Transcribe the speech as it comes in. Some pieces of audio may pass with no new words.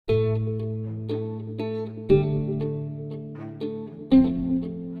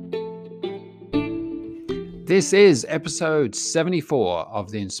This is episode 74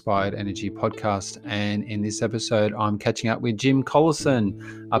 of the Inspired Energy podcast. And in this episode, I'm catching up with Jim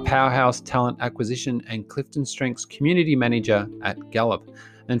Collison, a powerhouse talent acquisition and CliftonStrengths community manager at Gallup.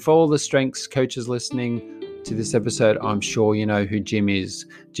 And for all the strengths coaches listening to this episode, I'm sure you know who Jim is.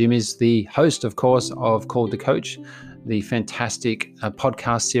 Jim is the host, of course, of Called to Coach, the fantastic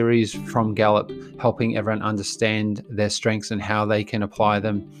podcast series from Gallup, helping everyone understand their strengths and how they can apply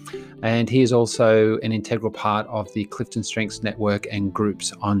them. And he is also an integral part of the CliftonStrengths network and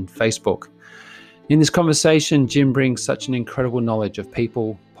groups on Facebook. In this conversation, Jim brings such an incredible knowledge of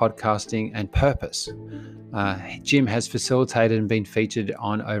people, podcasting, and purpose. Jim has facilitated and been featured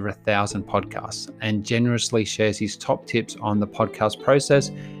on over 1,000 podcasts and generously shares his top tips on the podcast process,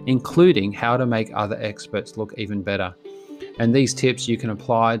 including how to make other experts look even better. And these tips you can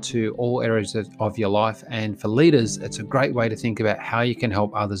apply to all areas of your life. And for leaders, it's a great way to think about how you can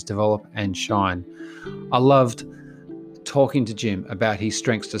help others develop and shine. I loved talking to Jim about his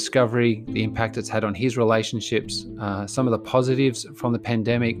strengths discovery, the impact it's had on his relationships, some of the positives from the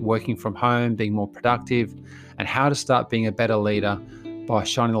pandemic, working from home, being more productive, and how to start being a better leader by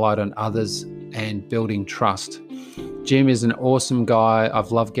shining the light on others and building trust. Jim is an awesome guy.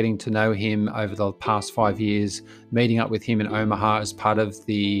 I've loved getting to know him over the past 5 years, meeting up with him in Omaha as part of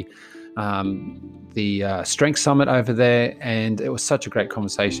the Strength Summit over there. And it was such a great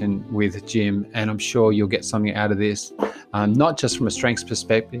conversation with Jim. And I'm sure you'll get something out of this, not just from a strengths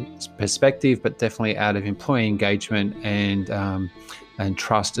perspective, but definitely out of employee engagement and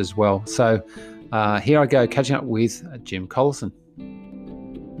trust as well. So here I go, catching up with Jim Collison.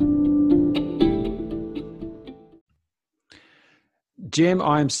 Jim,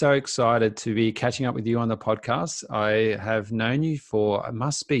 I'm so excited to be catching up with you on the podcast. I have known you for, it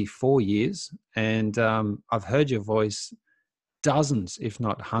must be 4 years, and I've heard your voice dozens, if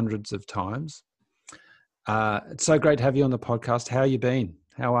not hundreds of times. It's so great to have you on the podcast. How you been?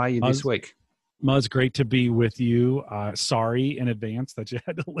 How are you this week? Muzz, great to be with you. Sorry in advance that you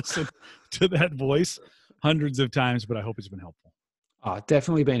had to listen to that voice hundreds of times, but I hope it's been helpful.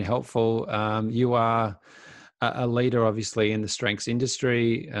 Definitely been helpful. You are a leader, obviously, in the strengths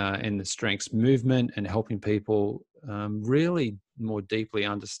industry, in the strengths movement, and helping people really more deeply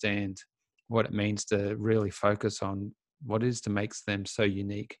understand what it means to really focus on what it is that makes them so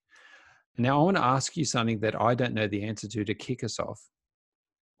unique. Now, I want to ask you something that I don't know the answer to kick us off.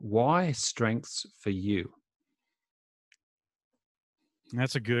 Why strengths for you?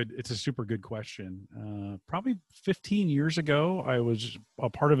 It's a super good question. Probably 15 years ago, I was a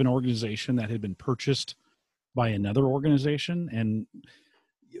part of an organization that had been purchased by another organization, and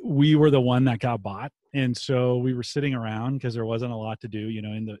we were the one that got bought. And so we were sitting around because there wasn't a lot to do,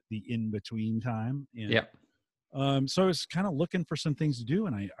 in the in-between time. And, so I was kind of looking for some things to do.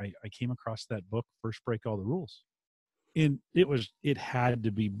 And I came across that book, First Break All the Rules. And it was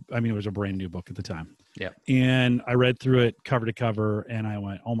a brand new book at the time. Yeah. And I read through it cover to cover and I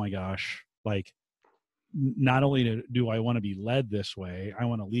went, oh my gosh, like not only do I want to be led this way, I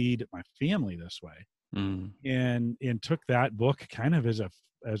want to lead my family this way. And took that book kind of as a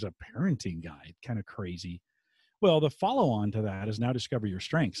parenting guide, kind of crazy. Well, the follow on to that is now Discover Your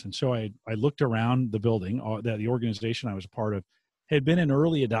Strengths. And so I looked around the building that the organization I was a part of had been an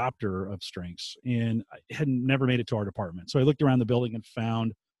early adopter of strengths and had never made it to our department. So I looked around the building and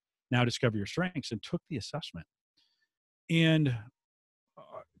found Now Discover Your Strengths and took the assessment. And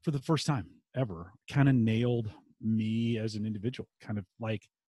for the first time ever, kind of nailed me as an individual, kind of like,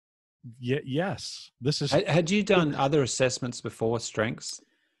 yes, this is. Had you done other assessments before strengths?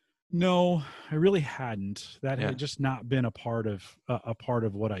 No, I really hadn't. That had just not been a part of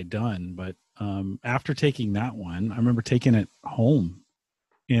what I'd done. But after taking that one, I remember taking it home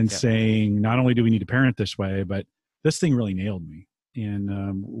and saying, not only do we need to parent this way, but this thing really nailed me.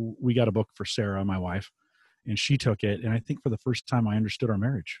 And we got a book for Sarah, my wife, and she took it. And I think for the first time I understood our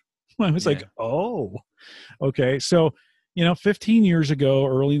marriage. I was like, oh, okay. So 15 years ago,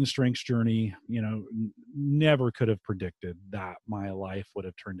 early in the strengths journey, never could have predicted that my life would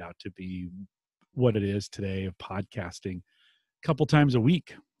have turned out to be what it is today of podcasting a couple times a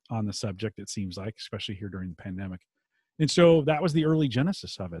week on the subject, it seems like, especially here during the pandemic. And so that was the early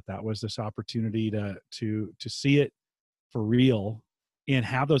genesis of it. That was this opportunity to see it for real and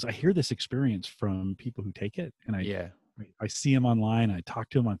have those. I hear this experience from people who take it, and I see them online. I talk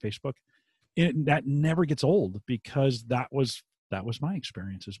to them on Facebook. That never gets old because that was my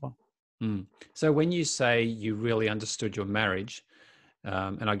experience as well. So when you say you really understood your marriage,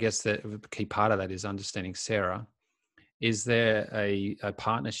 and I guess that a key part of that is understanding Sarah, is there a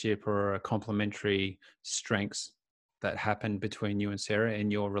partnership or a complementary strengths that happened between you and Sarah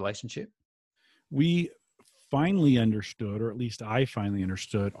in your relationship? We finally understood, or at least I finally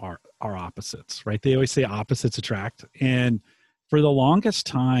understood, our opposites, right? They always say opposites attract. And for the longest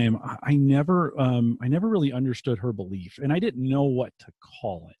time, I never really understood her belief, and I didn't know what to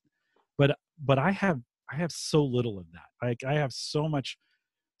call it. But I have so little of that. Like, I have so much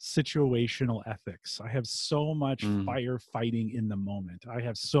situational ethics. I have so much firefighting in the moment. I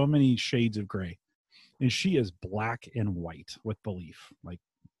have so many shades of gray. And she is black and white with belief. Like,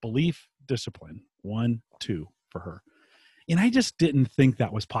 belief, discipline, 1, 2 for her. And I just didn't think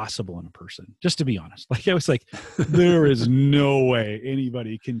that was possible in a person, just to be honest. Like, I was like, there is no way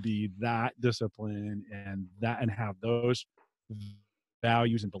anybody can be that disciplined and have those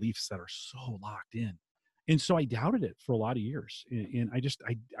values and beliefs that are so locked in. And so I doubted it for a lot of years. And I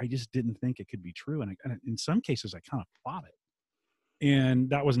just didn't think it could be true. And in some cases, I kind of fought it. And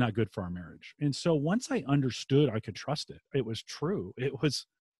that was not good for our marriage. And so once I understood I could trust it, it was true. It was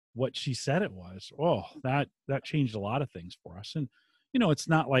what she said it was. Oh, that changed a lot of things for us. And, it's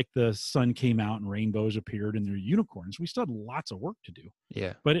not like the sun came out and rainbows appeared and they're unicorns. We still had lots of work to do.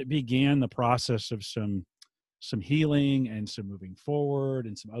 Yeah. But it began the process of some healing and some moving forward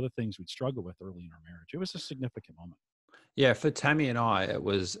and some other things we'd struggled with early in our marriage. It was a significant moment. Yeah. For Tammy and I, it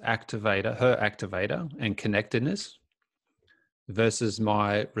was her activator and connectedness versus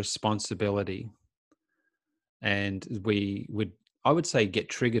my responsibility. And we would, I would say, get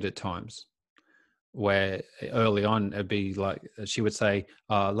triggered at times where early on it'd be like, she would say,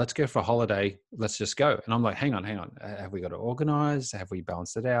 let's go for a holiday. Let's just go. And I'm like, hang on. Have we got to organize? Have we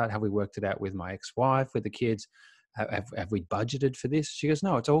balanced it out? Have we worked it out with my ex-wife, with the kids? Have we budgeted for this? She goes,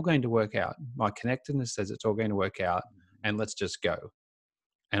 no, it's all going to work out. My connectedness says it's all going to work out, and let's just go.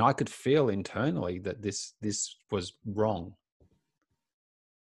 And I could feel internally that this was wrong.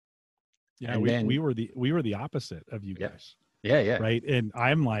 Yeah, we were the opposite of you guys. Yeah. Right. And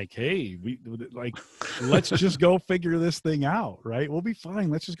I'm like, hey, let's just go figure this thing out. Right. We'll be fine.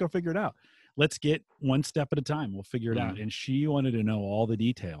 Let's just go figure it out. Let's get one step at a time. We'll figure it out. And she wanted to know all the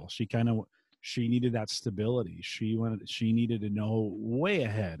details. She needed that stability. She needed to know way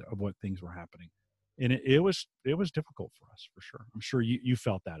ahead of what things were happening. And it was difficult for us, for sure. I'm sure you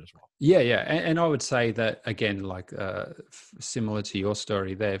felt that as well. Yeah. And I would say that, again, like similar to your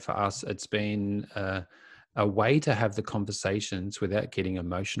story there, for us, it's been a way to have the conversations without getting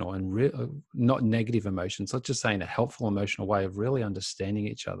emotional and not negative emotions. Let's just say in a helpful emotional way of really understanding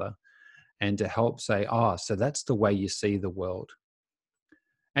each other, and to help say, so that's the way you see the world.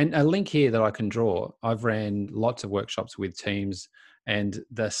 And a link here that I can draw, I've ran lots of workshops with teams, and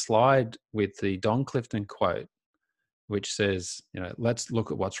the slide with the Don Clifton quote, which says, let's look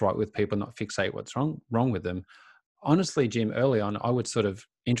at what's right with people, not fixate what's wrong with them. Honestly, Jim, early on, I would sort of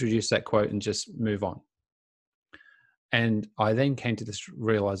introduce that quote and just move on. And I then came to this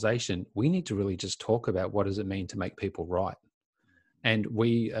realization, we need to really just talk about what does it mean to make people right. And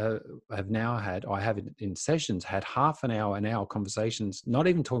we have now I have in sessions had half an hour conversations, not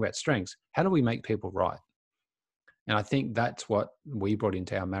even talking about strengths. How do we make people right? And I think that's what we brought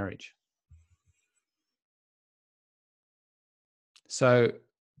into our marriage. So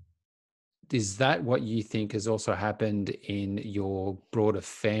is that what you think has also happened in your broader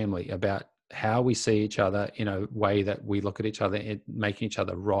family, about how we see each other in a way that we look at each other and making each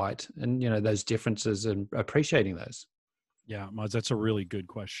other right, and those differences and appreciating those? Yeah, Muzz, that's a really good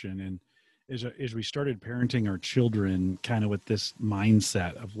question. And as we started parenting our children kind of with this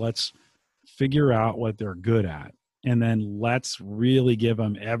mindset of let's figure out what they're good at, and then let's really give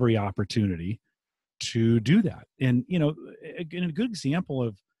them every opportunity to do that. And, a good example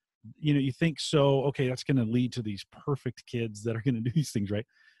of, you think, so, okay, that's going to lead to these perfect kids that are going to do these things, right?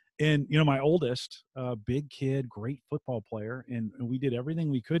 And, my oldest, big kid, great football player. And we did everything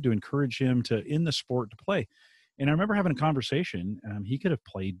we could to encourage him in the sport to play. And I remember having a conversation. He could have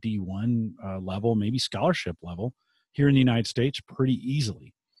played D1 level, maybe scholarship level here in the United States pretty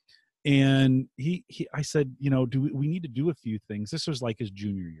easily. And I said, we need to do a few things. This was like his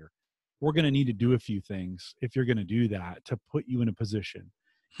junior year. We're going to need to do a few things if you're going to do that to put you in a position.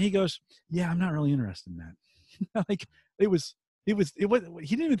 He goes, yeah, I'm not really interested in that. Like it was, he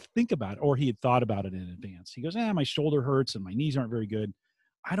didn't even think about it, or he had thought about it in advance. He goes, my shoulder hurts and my knees aren't very good.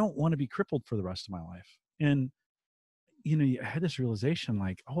 I don't want to be crippled for the rest of my life. And, I had this realization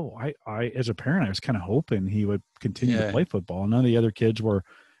like, I, as a parent, I was kind of hoping he would continue to play football. None of the other kids were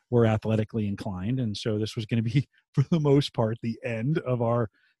athletically inclined. And so this was going to be, for the most part, the end of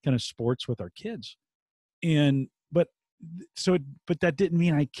our kind of sports with our kids. But that didn't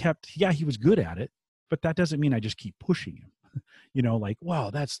mean he was good at it, but that doesn't mean I just keep pushing him, like,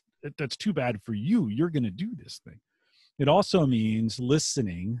 wow, that's too bad for you. You're going to do this thing. It also means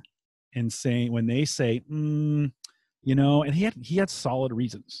listening and saying, when they say, and he had solid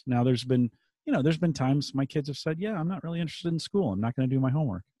reasons. Now there's been times my kids have said, yeah, I'm not really interested in school. I'm not going to do my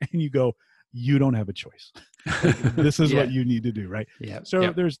homework. And you go, you don't have a choice. Like, this is what you need to do. Right. Yeah.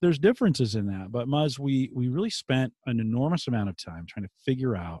 So there's differences in that, but Muzz, we really spent an enormous amount of time trying to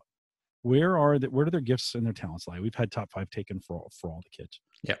figure out where do their gifts and their talents lie. We've had top 5 taken for all the kids.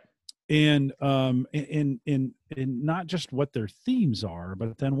 Yeah. And in not just what their themes are,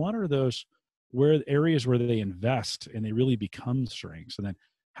 but then what are those areas where they invest and they really become strengths, and then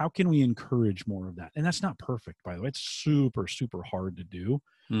how can we encourage more of that? And that's not perfect, by the way. It's super, super hard to do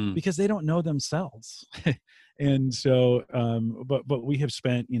because they don't know themselves. And so, but we have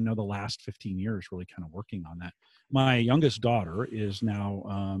spent, the last 15 years really kind of working on that. My youngest daughter is now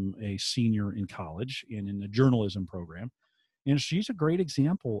a senior in college and in the journalism program. And she's a great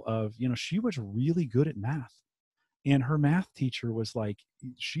example of, she was really good at math. And her math teacher was like,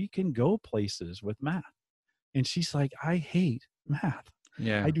 she can go places with math. And she's like, I hate math.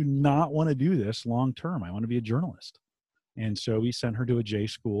 Yeah. I do not want to do this long term. I want to be a journalist. And so we sent her to a J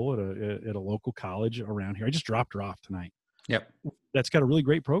school at a local college around here. I just dropped her off tonight. Yep. That's got a really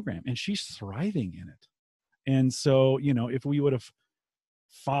great program, and she's thriving in it. And so, if we would have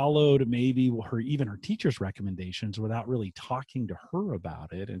followed maybe her teacher's recommendations without really talking to her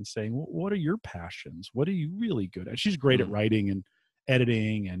about it and saying, well, what are your passions? What are you really good at? She's great at writing and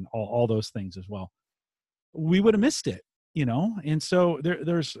editing and all those things as well. We would have missed it, And so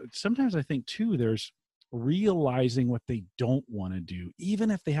there's sometimes I think too, there's realizing what they don't want to do,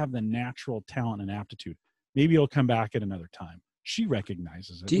 even if they have the natural talent and aptitude. Maybe it'll come back at another time. She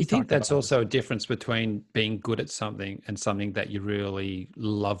recognizes it. Do you think that's also a difference between being good at something and something that you really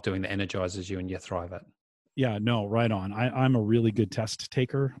love doing that energizes you and you thrive at? Yeah, no, right on. I'm a really good test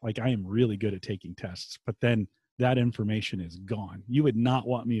taker. Like, I am really good at taking tests, but then that information is gone. You would not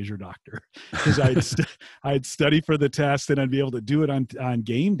want me as your doctor, because I'd study for the test and I'd be able to do it on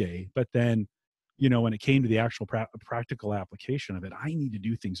game day. But then, when it came to the actual practical application of it, I need to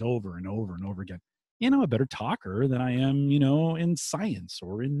do things over and over and over again. I'm a better talker than I am, in science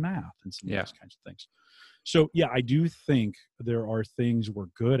or in math and some of those kinds of things. So yeah, I do think there are things we're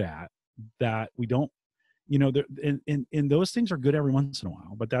good at that we don't, and those things are good every once in a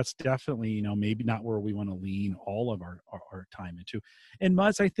while, but that's definitely, maybe not where we want to lean all of our time into. And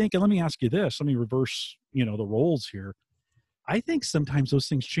Muzz, I think, and let me ask you this, let me reverse, the roles here. I think sometimes those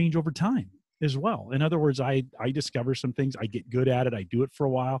things change over time as well. In other words, I discover some things, I get good at it, I do it for a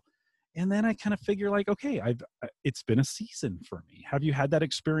while, and then I kind of figure like, okay, it's been a season for me. Have you had that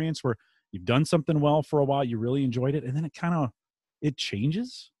experience where you've done something well for a while, you really enjoyed it, and then it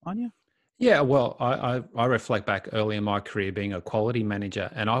changes on you? Yeah, well, I reflect back early in my career being a quality manager,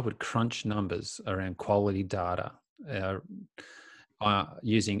 and I would crunch numbers around quality data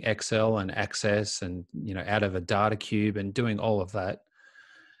using Excel and Access and, out of a data cube and doing all of that.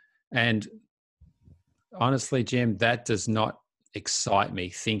 And honestly, Jim, that does not excite me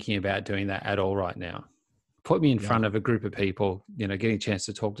thinking about doing that at all right now. Put me in front of a group of people, getting a chance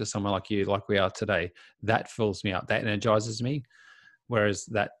to talk to someone like you, like we are today, that fills me up, that energizes me. Whereas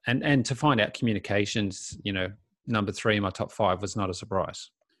that, and to find out communications, number 3 in my top 5 was not a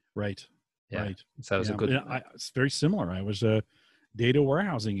surprise. Right. Yeah. Right. So it was a good. It's very similar. I was a data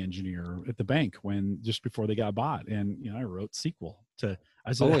warehousing engineer at the bank just before they got bought, and I wrote SQL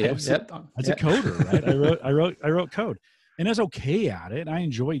as a coder. Right. I wrote code, and I was okay at it. I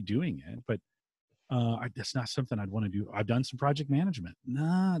enjoyed doing it, but that's not something I'd want to do. I've done some project management.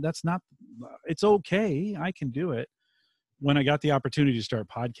 Nah, that's not. It's okay. I can do it. When I got the opportunity to start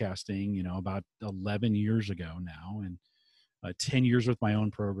podcasting, about 11 years ago now, and 10 years with my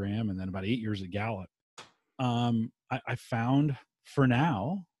own program, and then about 8 years at Gallup, I found for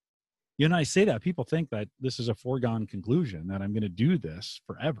now, I say that people think that this is a foregone conclusion, that I'm going to do this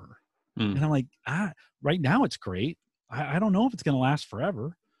forever. And I'm like, right now it's great. I don't know if it's going to last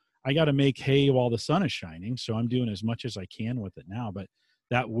forever. I got to make hay while the sun is shining. So I'm doing as much as I can with it now. But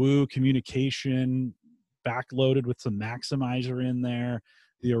that woo communication, backloaded with some maximizer in there,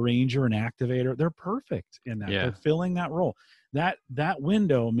 the arranger and activator, they're perfect in that. They're filling that role. That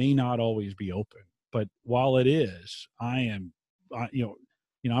window may not always be open, but while it is, I'm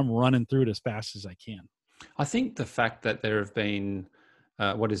running through it as fast as I can. I think the fact that there have been,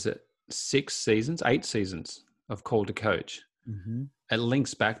 8 seasons of Call to Coach, it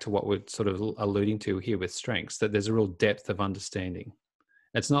links back to what we're sort of alluding to here with strengths, that there's a real depth of understanding.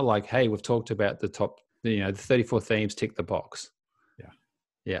 It's not like, hey, we've talked about the top, the 34 themes, tick the box.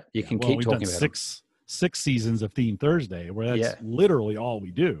 Yeah. You can keep talking about six seasons of Theme Thursday, where that's literally all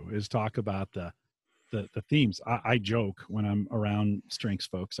we do is talk about the the themes. I joke when I'm around strengths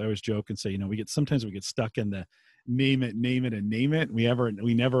folks. I always joke and say, sometimes we get stuck in the name it, and name it.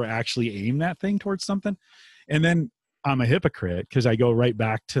 We never actually aim that thing towards something. And then I'm a hypocrite because I go right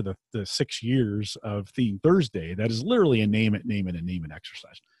back to the 6 years of Theme Thursday. That is literally a name it, and name it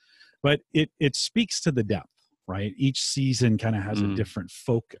exercise. But it speaks to the depth, right? Each season kind of has a different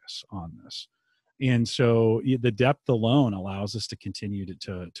focus on this. And so the depth alone allows us to continue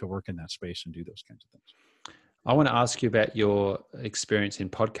to work in that space and do those kinds of things. I want to ask you about your experience in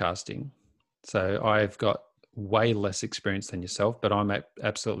podcasting. So I've got way less experience than yourself, but I'm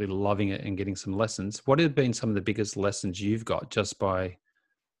absolutely loving it and getting some lessons. What have been some of the biggest lessons you've got just by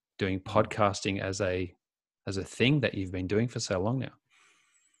doing podcasting as a thing that you've been doing for so long now?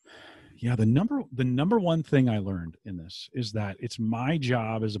 Yeah, the number one thing I learned in this is that it's my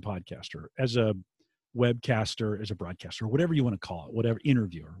job as a podcaster, as a webcaster, as a broadcaster, whatever you want to call it, whatever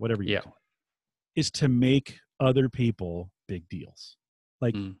interviewer, whatever you call it, is to make other people big deals.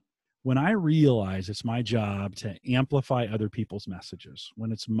 Like when I realize it's my job to amplify other people's messages,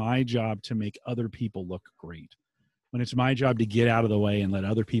 when it's my job to make other people look great, when it's my job to get out of the way and let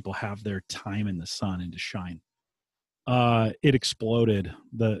other people have their time in the sun and to shine. It exploded.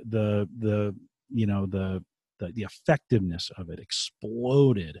 The effectiveness of it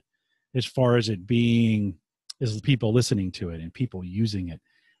exploded as far as it being, as people listening to it and people using it,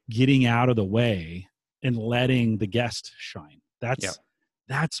 getting out of the way and letting the guest shine.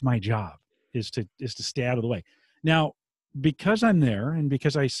 That's my job, is to stay out of the way. Now, because I'm there and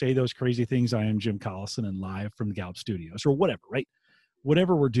because I say those crazy things, I am Jim Collison and live from the Gallup studios or whatever, right?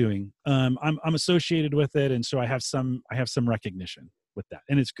 Whatever we're doing, I'm associated with it, and so I have some recognition with that,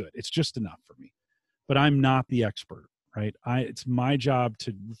 and it's good. It's just enough for me, but I'm not the expert, right? It's my job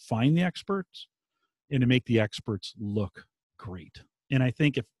to find the experts and to make the experts look great. And I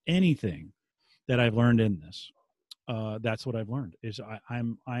think if anything that I've learned in this, that's what I've learned is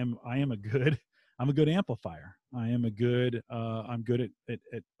I'm a good amplifier. I'm good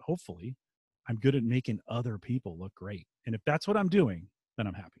at hopefully. I'm good at making other people look great. And if that's what I'm doing, then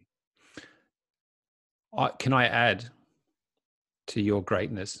I'm happy. Can I add to your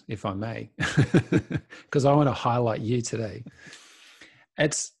greatness, if I may? Because I want to highlight you today.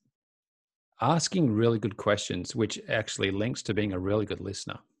 It's asking really good questions, which actually links to being a really good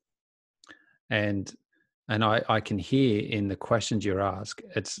listener. And I can hear in the questions you ask,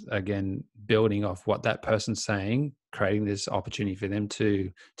 it's again building off what that person's saying, creating this opportunity for them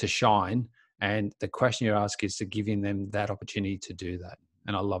to shine. And the question you ask is to giving them that opportunity to do that.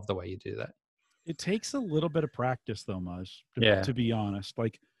 And I love the way you do that. It takes a little bit of practice though, Muzz, to be honest.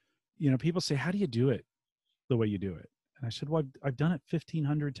 Like, people say, how do you do it the way you do it? And I said, well, I've done it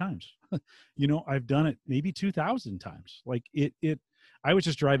 1,500 times. I've done it maybe 2,000 times. Like I was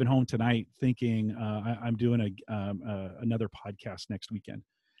just driving home tonight thinking I'm doing another podcast next weekend.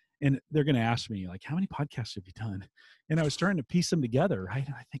 And they're going to ask me, like, how many podcasts have you done? And I was starting to piece them together, right?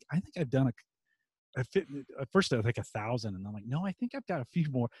 And I think I've done at first I was like 1,000, and I'm like, no, I think I've got a few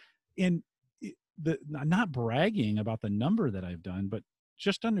more. And not bragging about the number that I've done, but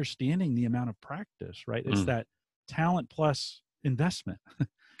just understanding the amount of practice, right? It's that talent plus investment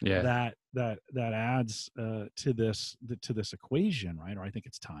that adds to this equation, right? Or I think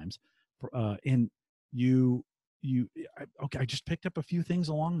it's times. And I just picked up a few things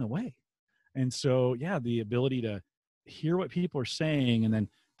along the way. And so, the ability to hear what people are saying, and then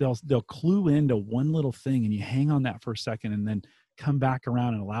they'll clue into one little thing, and you hang on that for a second and then come back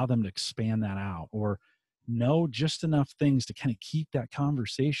around and allow them to expand that out, or know just enough things to kind of keep that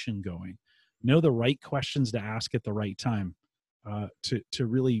conversation going, know the right questions to ask at the right time, to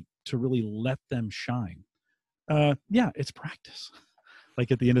really let them shine. It's practice.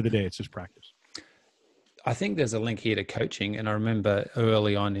 Like at the end of the day, it's just practice. I think there's a link here to coaching. And I remember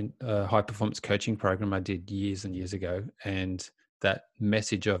early on in a high performance coaching program I did years and years ago, and that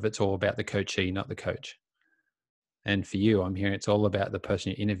message of it's all about the coachee, not the coach. And for you, I'm hearing it's all about the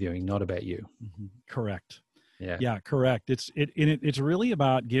person you're interviewing, not about you. Mm-hmm. Correct. Yeah, correct. It's really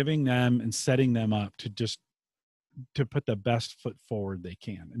about giving them and setting them up to put the best foot forward they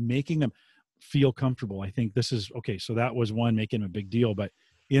can and making them feel comfortable. I think this is okay. So that was one, making a big deal, but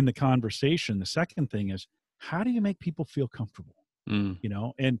in the conversation, the second thing is, how do you make people feel comfortable?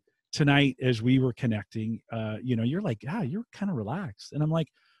 And tonight, as we were connecting, you're like, you're kind of relaxed. And I'm like,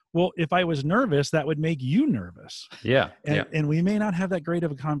 well, if I was nervous, that would make you nervous. And we may not have that great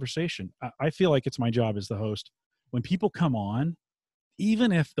of a conversation. I feel like it's my job as the host. When people come on,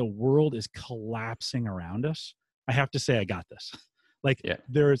 even if the world is collapsing around us, I have to say, I got this. Like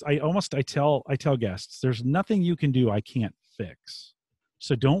I tell guests, there's nothing you can do I can't fix.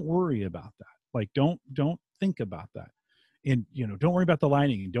 So don't worry about that. Like, don't think about that. And, don't worry about the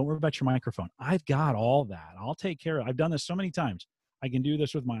lighting, and don't worry about your microphone. I've got all that. I'll take care of it. I've done this so many times. I can do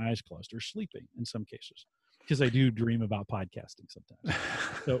this with my eyes closed or sleeping in some cases, because I do dream about podcasting sometimes.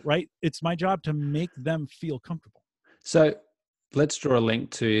 So, right. It's my job to make them feel comfortable. So let's draw a link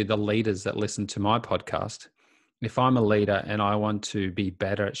to the leaders that listen to my podcast. If I'm a leader and I want to be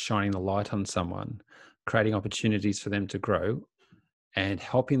better at shining the light on someone, creating opportunities for them to grow and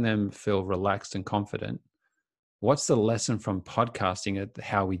helping them feel relaxed and confident, what's the lesson from podcasting at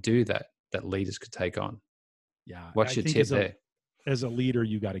how we do that leaders could take on? Yeah. What's your tip there? As a leader,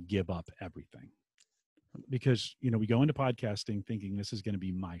 you got to give up everything, because, we go into podcasting thinking this is going to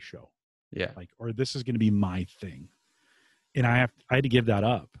be my show. Yeah. Or this is going to be my thing. And I had to give that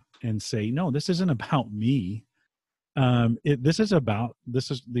up and say, no, this isn't about me. This is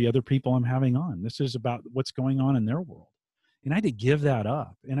the other people I'm having on. This is about what's going on in their world. And I had to give that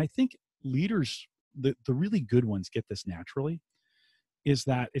up. And I think leaders, the really good ones, get this naturally, is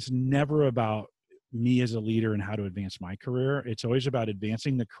that it's never about me as a leader and how to advance my career. It's always about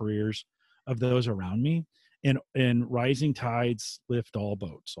advancing the careers of those around me, and rising tides lift all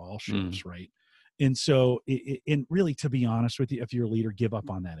boats, all ships, right? And so, and really, to be honest with you, if you're a leader, give up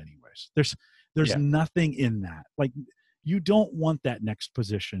on that anyways. There's nothing in that. Like, you don't want that next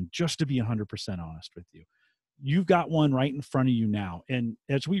position, just to be 100% honest with you. You've got one right in front of you now. And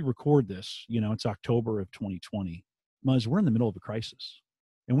as we record this, it's October of 2020. Muzz, we're in the middle of a crisis.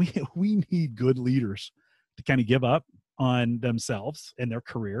 And we need good leaders to kind of give up on themselves and their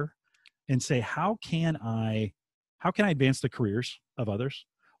career and say, how can I advance the careers of others?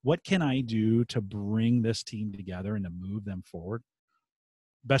 What can I do to bring this team together and to move them forward?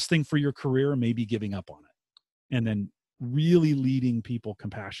 Best thing for your career may be giving up on it, and then really leading people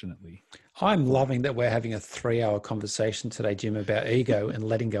compassionately. I'm loving that we're having a 3-hour conversation today, Jim, about ego and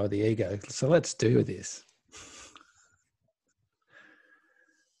letting go of the ego. So let's do this.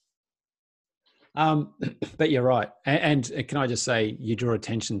 But you're right. And can I just say, you draw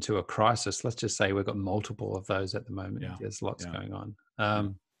attention to a crisis. Let's just say we've got multiple of those at the moment. Yeah. There's lots going on.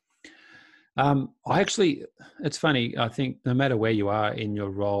 It's funny. I think no matter where you are in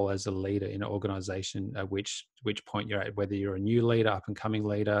your role as a leader in an organization, at which point you're at, whether you're a new leader, up and coming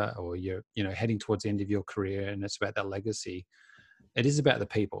leader, or you're, heading towards the end of your career, and it's about that legacy. It is about the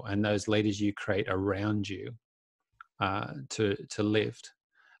people and those leaders you create around you to lift.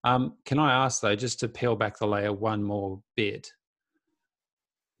 Can I ask though, just to peel back the layer one more bit,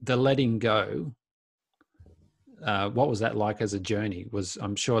 the letting go, what was that like as a journey?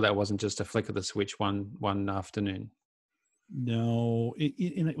 I'm sure that wasn't just a flick of the switch one afternoon. No,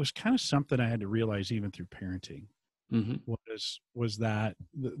 and it was kind of something I had to realize even through parenting. Was that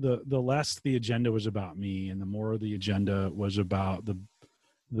the less the agenda was about me, and the more the agenda was about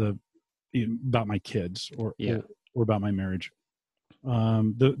about my kids or about my marriage,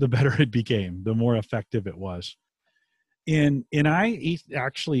 the better it became, the more effective it was. And I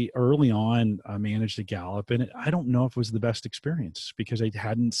actually early on managed a Gallup, and I don't know if it was the best experience, because I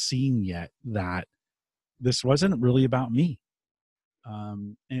hadn't seen yet that this wasn't really about me.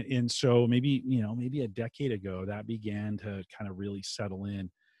 And so maybe a decade ago, that began to kind of really settle in.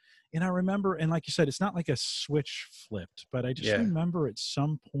 And I remember, and like you said, it's not like a switch flipped, but I just remember at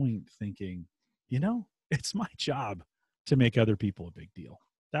some point thinking, it's my job to make other people a big deal.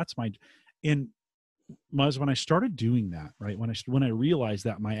 And Muzz, when I started doing that, right, when I realized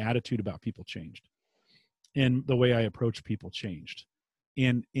that, my attitude about people changed, and the way I approach people changed,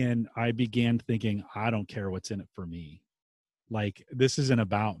 and I began thinking, I don't care what's in it for me. Like, this isn't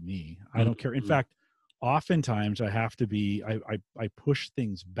about me. I don't care. In fact, oftentimes I push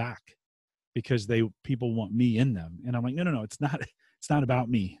things back because people want me in them, and I'm like, no, it's not about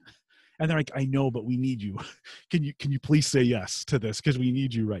me. And they're like, I know, but we need you. Can you please say yes to this, because we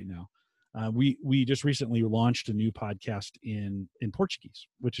need you right now. We just recently launched a new podcast in Portuguese,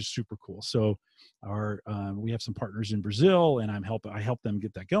 which is super cool. So we have some partners in Brazil, and I help them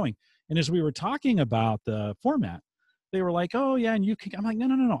get that going. And as we were talking about the format, they were like, oh yeah, and you can. I'm like,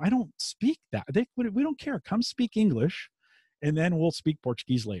 no, I don't speak that. We don't care. Come speak English, and then we'll speak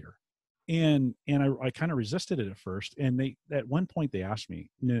Portuguese later. And I kind of resisted it at first. And at one point they asked me,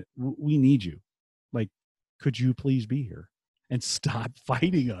 we need you. Like, could you please be here and stop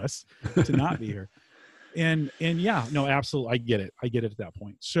fighting us to not be here? And yeah, no, absolutely. I get it at that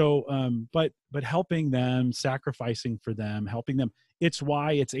point. So, but helping them, sacrificing for them, helping them. It's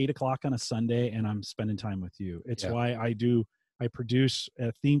why it's 8:00 on a Sunday and I'm spending time with you. It's why I produce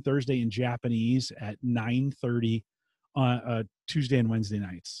a Theme Thursday in Japanese at 9:30 on Tuesday and Wednesday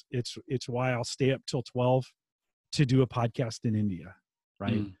nights. It's why I'll stay up till 12 to do a podcast in India.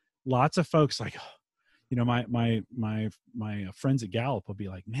 Right. lots of folks like, my friends at Gallup will be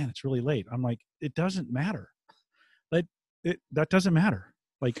like, man, it's really late. I'm like, it doesn't matter. That doesn't matter.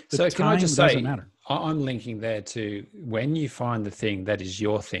 Like the So can I time just doesn't say, matter. I'm linking there to when you find the thing that is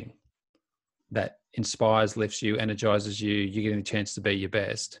your thing, that inspires, lifts you, energizes you, you're getting a chance to be your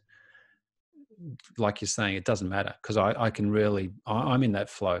best. Like you're saying, it doesn't matter because I'm in that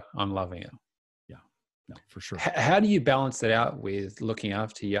flow. I'm loving it. Yeah, no, for sure. How do you balance that out with looking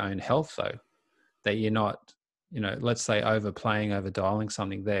after your own health though? That you're not, let's say overplaying, over dialing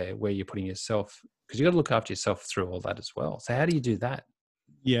something there where you're putting yourself, because you got to look after yourself through all that as well. So how do you do that?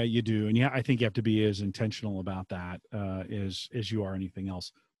 Yeah, you do. And I think you have to be as intentional about that as you are anything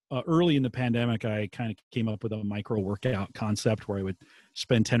else. Early in the pandemic, I kind of came up with a micro workout concept where I would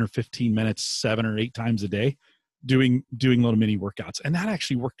spend 10 or 15 minutes, 7 or 8 times a day doing little mini workouts. And that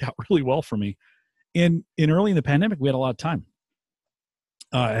actually worked out really well for me. In early in the pandemic, we had a lot of time.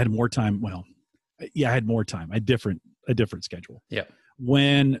 I had more time. Well, yeah, I had more time. I had a different schedule. Yeah.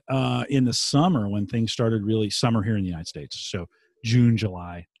 When in the summer, when things started really summer here in the United States, so June,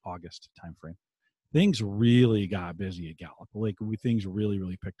 July, August timeframe, things really got busy at Gallup. Like things really,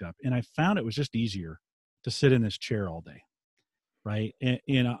 really picked up. And I found it was just easier to sit in this chair all day. Right.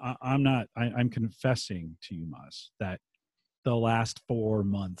 And I'm confessing to you, Muzz, that the last 4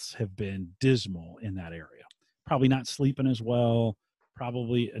 months have been dismal in that area. Probably not sleeping as well.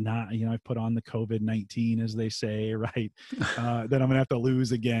 Probably not, I've put on the COVID-19, as they say, right? That I'm going to have to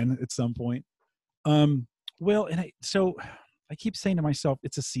lose again at some point. So I keep saying to myself,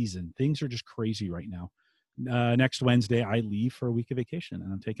 it's a season. Things are just crazy right now. Next Wednesday, I leave for a week of vacation,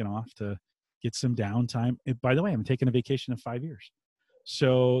 and I'm taking off to get some downtime. And by the way, I'm taking a vacation of 5 years.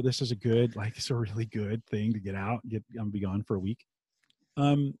 So this is it's a really good thing to get out, I'm be gone for a week.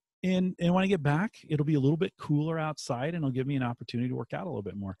 And when I get back, it'll be a little bit cooler outside, and it'll give me an opportunity to work out a little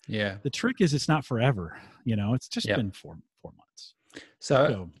bit more. Yeah. The trick is it's not forever. It's just been four months.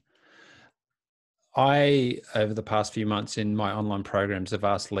 So I, over the past few months in my online programs, have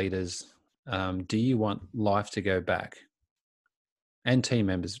asked leaders, do you want life to go back? And team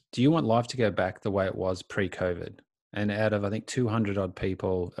members, do you want life to go back the way it was pre-COVID? And out of, I think, 200 odd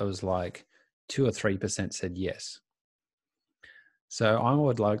people, it was like 2 or 3% said yes. So I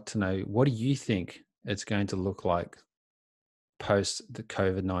would like to know, what do you think it's going to look like post the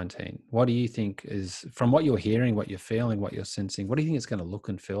COVID-19? What do you think is, from what you're hearing, what you're feeling, what you're sensing, what do you think it's going to look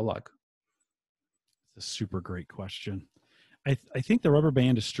and feel like? It's a super great question. I think the rubber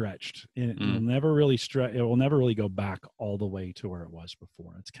band is stretched. It will never really it will never really go back all the way to where it was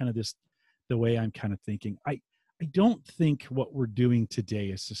before. It's kind of the way I'm kind of thinking. I don't think what we're doing today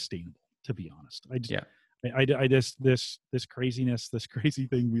is sustainable, to be honest. This craziness, this crazy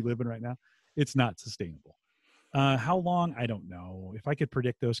thing we live in right now, it's not sustainable. How long? I don't know. If I could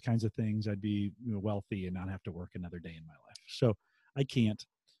predict those kinds of things, I'd be wealthy and not have to work another day in my life. So I can't.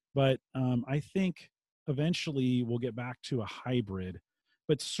 But I think eventually we'll get back to a hybrid.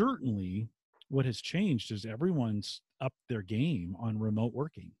 But certainly what has changed is everyone's upped their game on remote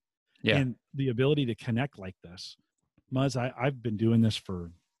working. Yeah. And the ability to connect like this. Muzz, I've been doing this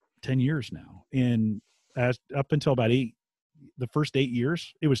for 10 years now. And up until about the first 8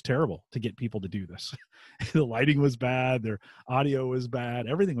 years, it was terrible to get people to do this. The lighting was bad. Their audio was bad.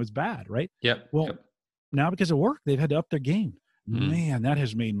 Everything was bad, right? Yep. Well, now because of work, they've had to up their game. Man, that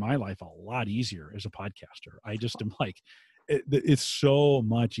has made my life a lot easier as a podcaster. I just am like, it's so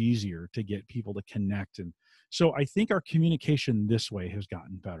much easier to get people to connect. And so I think our communication this way has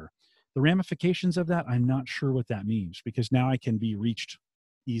gotten better. The ramifications of that, I'm not sure what that means, because now I can be reached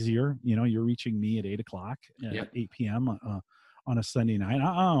easier. You're reaching me at 8 o'clock, 8 p.m. On a Sunday night.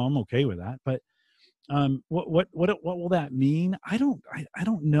 I'm okay with that. But what will that mean? I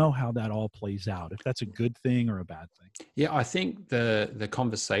don't know how that all plays out, if that's a good thing or a bad thing. Yeah, I think the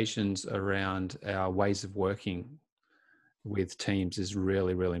conversations around our ways of working with teams is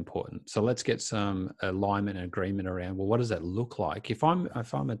really, really important. So let's get some alignment and agreement around, well, what does that look like? If I'm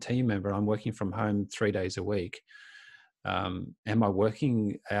a team member, I'm working from home 3 days a week. Am I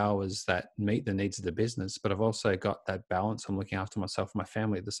working hours that meet the needs of the business, but I've also got that balance. I'm looking after myself and my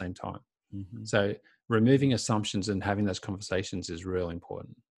family at the same time. Mm-hmm. So removing assumptions and having those conversations is really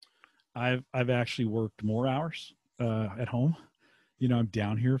important. I've actually worked more hours at home. I'm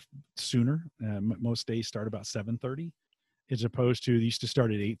down here sooner. Most days start about 7:30, as opposed to, they used to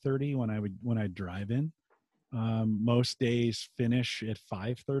start at 8:30 when I'd drive in. Most days finish at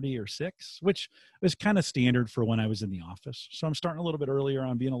 5:30 or 6, which is kind of standard for when I was in the office. So I'm starting a little bit earlier.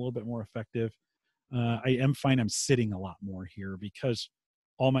 I'm being a little bit more effective. I am finding I'm sitting a lot more here because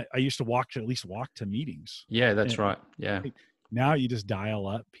I used to at least walk to meetings. Yeah, that's right. Yeah. Now you just dial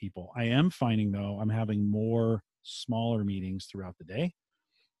up people. I am finding, though, I'm having more smaller meetings throughout the day,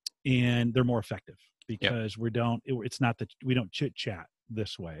 and they're more effective because it's not that we don't chit chat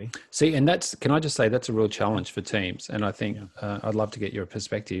this way. See, and can I just say that's a real challenge for teams. And I think I'd love to get your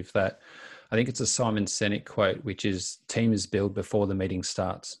perspective that I think it's a Simon Sinek quote, which is team is built before the meeting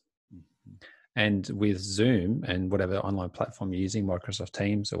starts. Mm-hmm. And with Zoom and whatever online platform you're using, Microsoft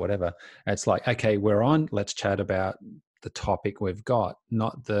Teams or whatever, it's like, okay, we're on, let's chat about the topic we've got,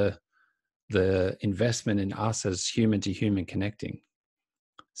 not the investment in us as human to human connecting.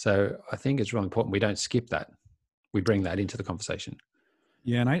 So I think it's really important we don't skip that. We bring that into the conversation.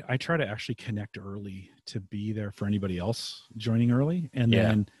 Yeah, and I try to actually connect early to be there for anybody else joining early, and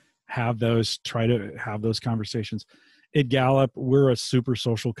then try to have those conversations. At Gallup, we're a super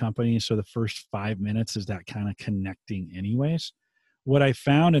social company, so the first 5 minutes is that kind of connecting anyways. What I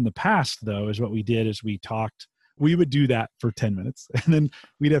found in the past, though, is what we did is we would do that for 10 minutes, and then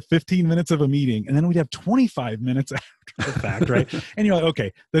we'd have 15 minutes of a meeting, and then we'd have 25 minutes after the fact, right? And you're like,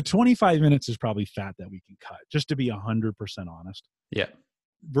 okay, the 25 minutes is probably fat that we can cut, just to be 100% honest. Yeah.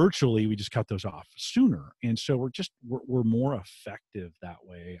 Virtually, we just cut those off sooner. And so we're more effective that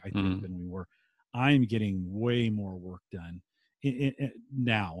way, I think, than we were. I'm getting way more work done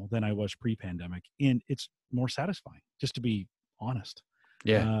now than I was pre-pandemic. And it's more satisfying, just to be honest.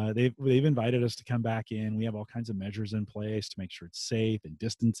 Yeah. They've invited us to come back in. We have all kinds of measures in place to make sure it's safe and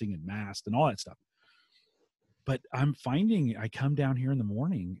distancing and masked and all that stuff. But I'm finding I come down here in the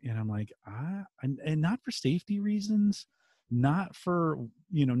morning and I'm like, and not for safety reasons, not for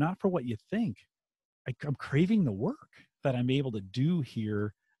what you think. I'm craving the work that I'm able to do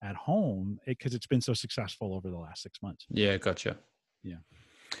here at home because it's been so successful over the last 6 months. Yeah, gotcha. Yeah.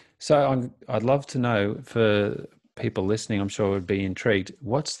 So I'd love to know, for people listening, I'm sure would be intrigued,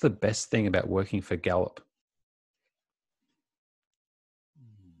 what's the best thing about working for Gallup?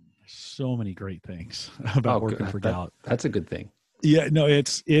 So many great things about working for Gallup. That's a good thing. Yeah, no,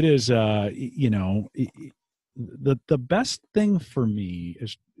 it is, the best thing for me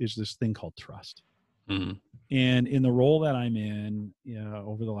is this thing called trust. Mm-hmm. And in the role that I'm in,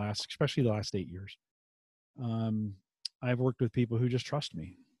 over especially the last 8 years, I've worked with people who just trust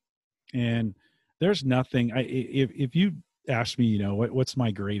me. And there's nothing, if you ask me, what's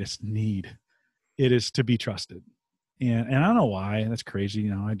my greatest need, it is to be trusted. And I don't know why. That's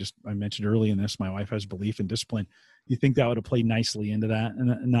crazy. I mentioned early in this, my wife has belief in discipline. You think that would have played nicely into that?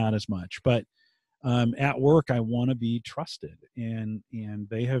 And not as much. But at work, I want to be trusted. And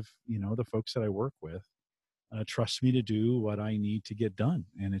they have, the folks that I work with trust me to do what I need to get done.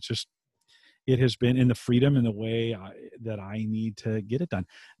 And it has been in the freedom and the way that I need to get it done.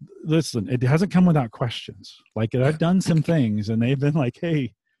 Listen, it hasn't come without questions. Like, I've done some things and they've been like,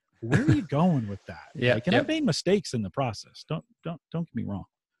 hey, where are you going with that? Yeah. Like, and I've made mistakes in the process. Don't get me wrong.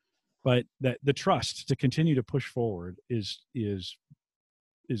 But that the trust to continue to push forward is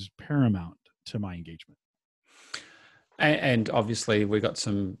paramount to my engagement. And obviously we got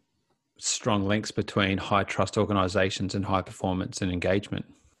some strong links between high trust organizations and high performance and engagement.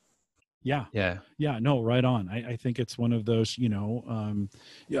 Yeah. Yeah. Yeah. No, right on. I think it's one of those,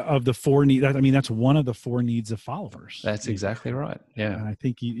 of the 4 needs. That's one of the 4 needs of followers. That's exactly right. Yeah. And I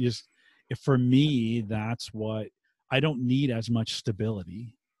think for me, that's what I don't need as much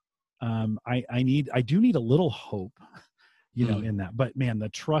stability. I do need a little hope, in that, but man, the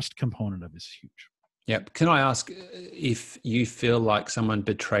trust component of it is huge. Yep. Can I ask if you feel like someone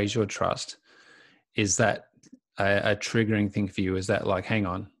betrays your trust? Is that a triggering thing for you? Is that like, hang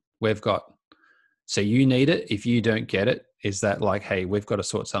on, so you need it. If you don't get it, is that like, hey, we've got to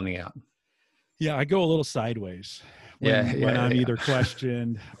sort something out? Yeah. I go a little sideways when I'm either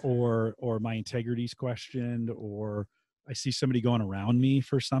questioned or my integrity's questioned, or I see somebody going around me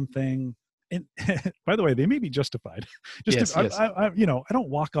for something. And by the way, they may be justified. I don't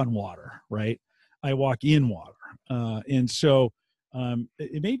walk on water, right? I walk in water. And so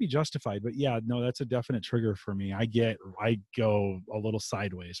it may be justified, but yeah, no, that's a definite trigger for me. I go a little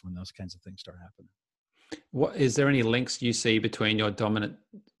sideways when those kinds of things start happening. What is there any links you see between your dominant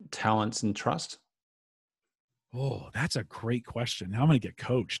talents and trust? Oh, that's a great question. Now I'm going to get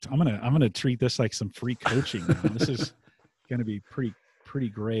coached. I'm going to treat this like some free coaching now. This is going to be pretty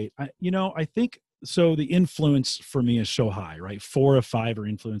great. I think so. The influence for me is so high, right? 4 of 5 are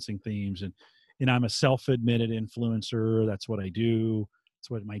influencing themes, and I'm a self-admitted influencer. That's what I do. That's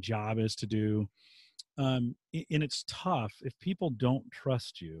what my job is to do. And it's tough if people don't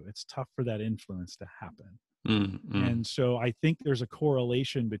trust you. It's tough for that influence to happen. Mm-hmm. And so I think there's a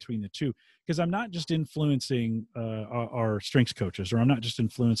correlation between the two, because I'm not just influencing our strengths coaches, or I'm not just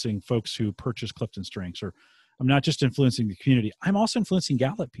influencing folks who purchase CliftonStrengths, or I'm not just influencing the community. I'm also influencing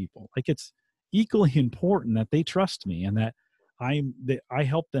Gallup people. Like, it's equally important that they trust me and that I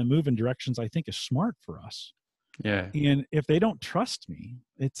help them move in directions I think is smart for us. Yeah. And if they don't trust me,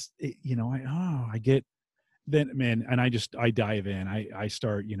 I get then, man, and I dive in. I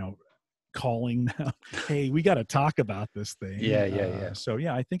start, calling them, hey, we got to talk about this thing. Yeah. So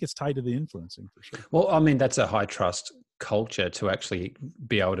yeah, I think it's tied to the influencing for sure. Well, I mean, that's a high trust culture to actually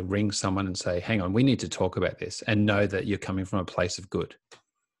be able to ring someone and say, hang on, we need to talk about this, and know that you're coming from a place of good.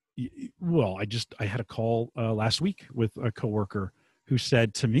 Well, I had a call last week with a coworker who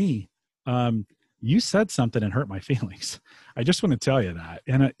said to me, you said something and hurt my feelings. I just want to tell you that.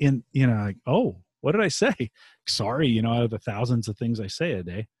 And like, oh, what did I say? Sorry, out of the thousands of things I say a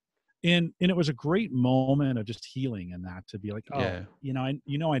day. And it was a great moment of just healing in that, to be like, oh, yeah.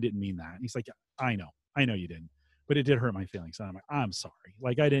 I didn't mean that. And he's like, I know you didn't, but it did hurt my feelings. And I'm like, I'm sorry.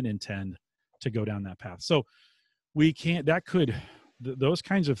 Like, I didn't intend to go down that path. So we can't, those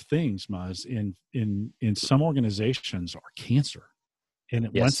kinds of things, Muzz, in some organizations are cancer. And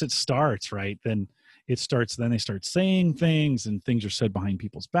once it starts, right, then they start saying things, and things are said behind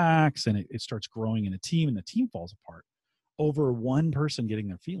people's backs, and it starts growing in a team, and the team falls apart over one person getting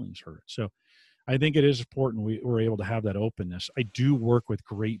their feelings hurt. So I think it is important we're able to have that openness. I do work with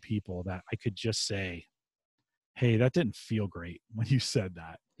great people that I could just say, hey, that didn't feel great when you said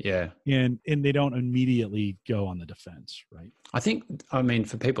that. Yeah. And they don't immediately go on the defense, right? I mean,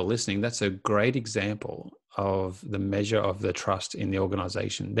 for people listening, that's a great example of the measure of the trust in the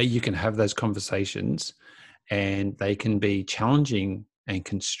organization, that you can have those conversations and they can be challenging and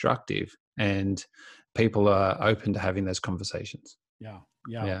constructive, and people are open to having those conversations. Yeah.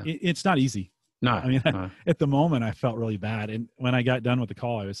 It's not easy. No. I mean, at the moment I felt really bad. And when I got done with the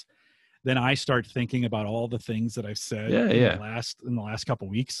call, then I start thinking about all the things that I've said in the last couple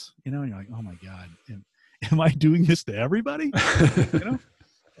of weeks, and you're like, oh my God, am I doing this to everybody?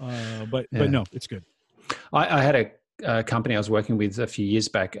 But no, it's good. I had a company I was working with a few years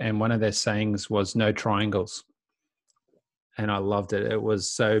back, and one of their sayings was no triangles. And I loved it. It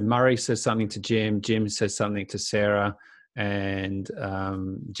was, so Murray says something to Jim says something to Sarah, and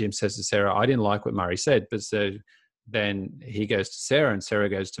Jim says to Sarah, I didn't like what Murray said, but so then he goes to Sarah and Sarah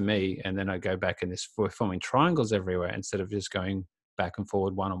goes to me, and then I go back, and we're forming triangles everywhere instead of just going back and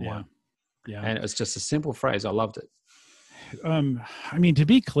forward one-on-one. Yeah. And it was just a simple phrase. I loved it. I mean, to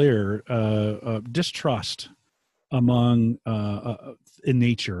be clear, distrust among in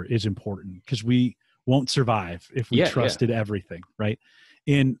nature is important, because we won't survive if we trusted everything, right?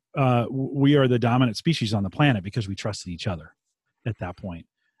 And we are the dominant species on the planet because we trusted each other at that point.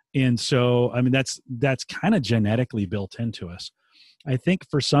 And so, I mean, that's kind of genetically built into us. I think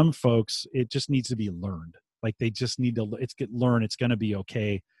for some folks, it just needs to be learned. Like, they just need to learn. It's going to be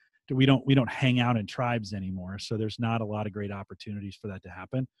okay. We don't hang out in tribes anymore. So there's not a lot of great opportunities for that to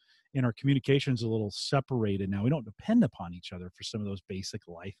happen. And our communication's a little separated now. We don't depend upon each other for some of those basic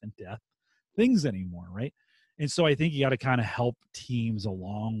life and death things anymore, right? And so I think you got to kind of help teams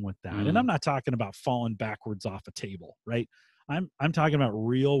along with that. And I'm not talking about falling backwards off a table, right? I'm talking about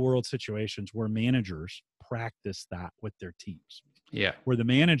real world situations where managers practice that with their teams. Yeah. Where the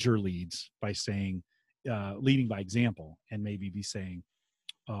manager leads by saying, leading by example, and maybe be saying,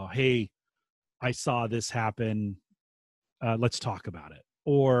 hey, I saw this happen. Let's talk about it.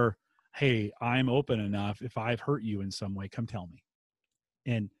 Or, hey, I'm open enough. If I've hurt you in some way, come tell me.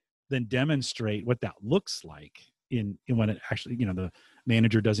 And then demonstrate what that looks like in when it actually, the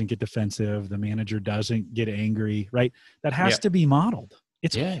manager doesn't get defensive, the manager doesn't get angry, right? That has to be modeled.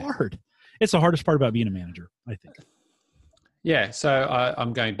 It's hard. It's the hardest part about being a manager, I think. Yeah. So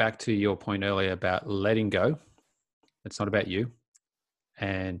I'm going back to your point earlier about letting go. It's not about you,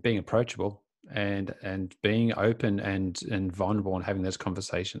 and being approachable and being open and vulnerable and having those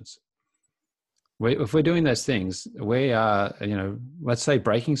conversations. If we're doing those things, we are, let's say,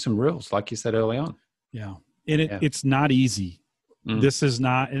 breaking some rules, like you said early on. Yeah. And it's not easy. This is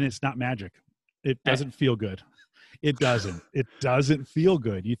not, and it's not magic. It doesn't feel good. It doesn't. It doesn't feel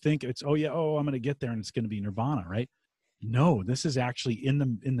good. You think it's, I'm going to get there and it's going to be nirvana, right? No, this is actually in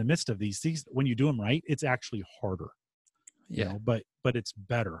the midst of these things. When you do them right, it's actually harder. But it's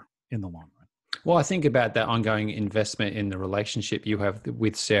better in the long run. Well, I think about that ongoing investment in the relationship you have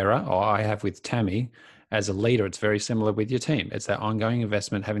with Sarah, or I have with Tammy as a leader. It's very similar with your team. It's that ongoing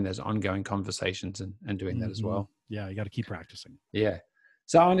investment, having those ongoing conversations and doing that as well. Yeah, you got to keep practicing. Yeah.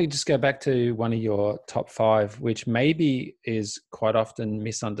 So I want to just go back to one of your top 5, which maybe is quite often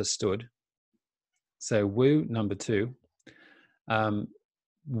misunderstood. So woo, number 2.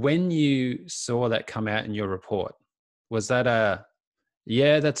 When you saw that come out in your report, was that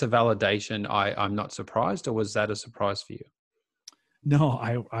Yeah, that's a validation. I'm not surprised. Or was that a surprise for you? No,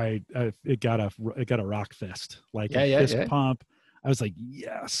 it got a rock fist, like Yeah, a yeah, fist yeah. pump. I was like,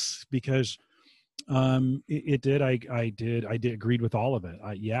 yes, because it did. I did agreed with all of it.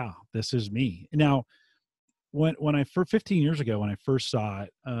 Yeah, this is me. Now, when I for 15 years ago, when I first saw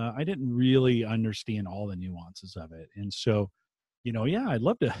it, I didn't really understand all the nuances of it. And so, yeah, I'd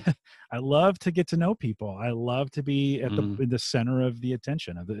love to, I love to get to know people. I love to be at Mm, in the center of the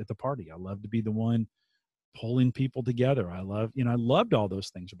attention at the party. I love to be the one pulling people together. I loved all those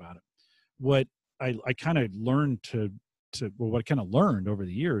things about it. What I kind of learned what I kind of learned over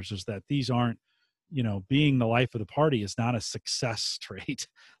the years is that these aren't, being the life of the party is not a success trait.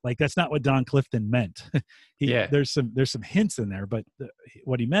 Like that's not what Don Clifton meant. yeah. There's some hints in there, but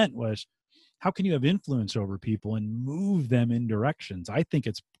what he meant was, how can you have influence over people and move them in directions? I think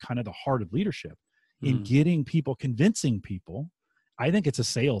it's kind of the heart of leadership in Mm, getting people, convincing people. I think it's a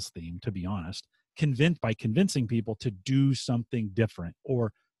sales theme, to be honest. Convincing people to do something different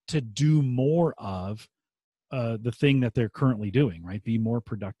or to do more of the thing that they're currently doing, right? Be more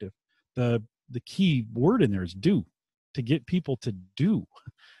productive. The key word in there is do, to get people to do.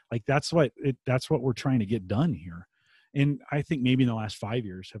 Like that's what we're trying to get done here. And I think maybe in the last 5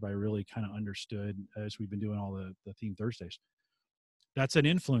 years have I really kind of understood, as we've been doing all the theme Thursdays, that's an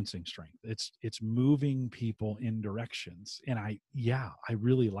influencing strength. It's moving people in directions. And I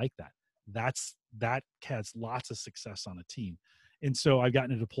really like that. That has lots of success on a team. And so I've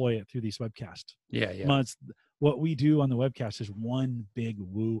gotten to deploy it through these webcast yeah, yeah. months. What we do on the webcast is one big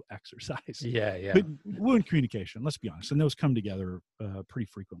woo exercise. Yeah, yeah. But woo and communication, let's be honest, and those come together pretty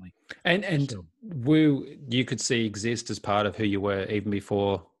frequently. And So, woo, you could see exist as part of who you were even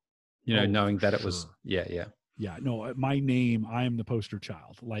before, knowing for that it was. sure. Yeah, yeah. Yeah, no, my name, I am the poster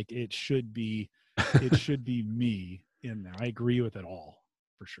child. Like it should be me in there. I agree with it all,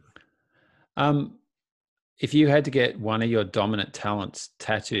 for sure. um, if you had to get one of your dominant talents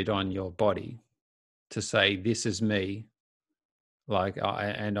tattooed on your body to say, "This is me," like,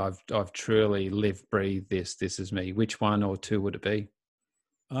 I've truly lived, breathed this. This is me. Which one or two would it be?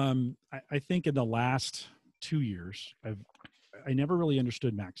 I think in the last 2 years, I never really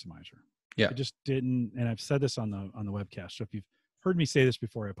understood Maximizer. Yeah, I just didn't, and I've said this on the webcast. So if you've heard me say this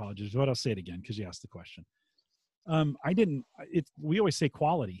before, I apologize. But I'll say it again because you asked the question. I didn't. We always say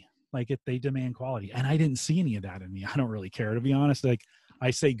quality, like they demand quality, and I didn't see any of that in me. I don't really care, to be honest. Like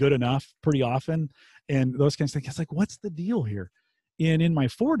I say good enough pretty often, and those kinds of things. It's like, what's the deal here? And in my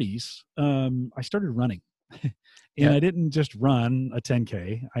 40s, I started running. And yeah. I didn't just run a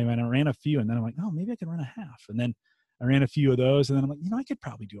 10K. I ran a few, and then I'm like, oh, maybe I can run a half. And then I ran a few of those, and then I'm like, I could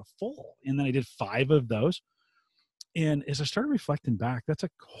probably do a full. And then I did 5 of those. And as I started reflecting back, that's a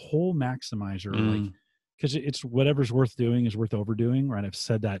whole maximizer, like, Mm, because it's whatever's worth doing is worth overdoing, right? I've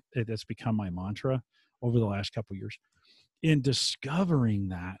said that that's become my mantra over the last couple of years. In discovering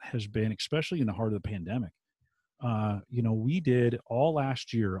that has been, especially in the heart of the pandemic. We did all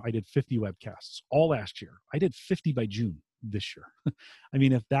last year. I did 50 webcasts all last year. I did 50 by June this year. I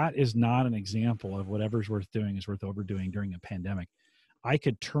mean, if that is not an example of whatever's worth doing is worth overdoing during a pandemic, I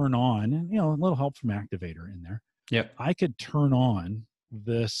could turn on, and a little help from Activator in there. yep. I could turn on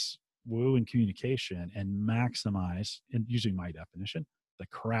this woo and communication and maximize, and using my definition, the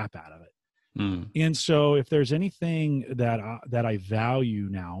crap out of it. Mm, And so, if there's anything that I value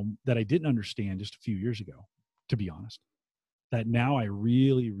now that I didn't understand just a few years ago, to be honest, that now I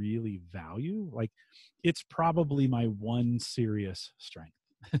really, really value, like it's probably my one serious strength.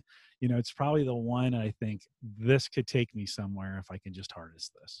 It's probably the one I think this could take me somewhere if I can just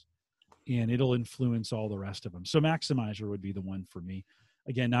harness this, and it'll influence all the rest of them. So maximizer would be the one for me.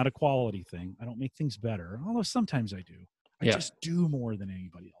 Again, not a quality thing. I don't make things better, although sometimes I do. I yeah. just do more than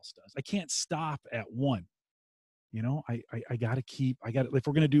anybody else does. I can't stop at one. I got to if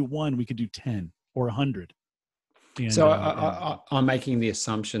we're going to do one, we could do 10 or 100. And, So and I'm making the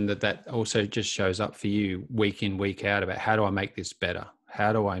assumption that also just shows up for you week in, week out about how do I make this better?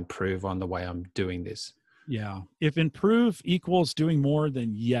 How do I improve on the way I'm doing this? yeah, if improve equals doing more,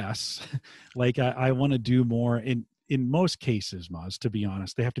 then yes. Like I want to do more. In most cases, Maz, to be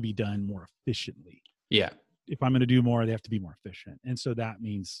honest, they have to be done more efficiently. Yeah. If I'm going to do more, they have to be more efficient. And so that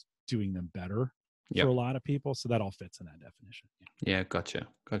means doing them better for a Yep. lot of people. So that all fits in that definition. Yeah. Gotcha.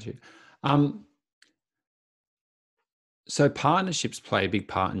 Um, so partnerships play a big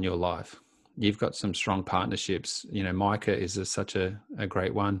part in your life. You've got some strong partnerships. Micah is such a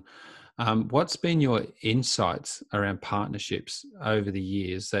great one. What's been your insights around partnerships over the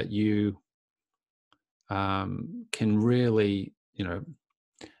years that you can really,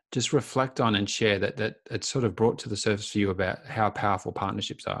 just reflect on and share that it's sort of brought to the surface for you about how powerful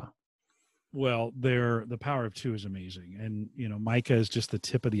partnerships are? Well, the power of two is amazing. And, Micah is just the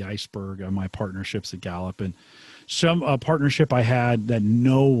tip of the iceberg of my partnerships at Gallup. And some partnership I had that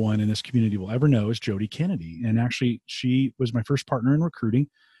no one in this community will ever know is Jody Kennedy. And actually, she was my first partner in recruiting.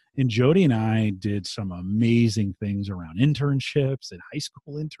 And Jody and I did some amazing things around internships and high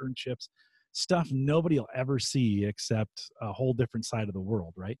school internships, stuff nobody will ever see except a whole different side of the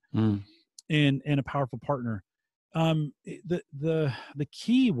world, right? And a powerful partner. The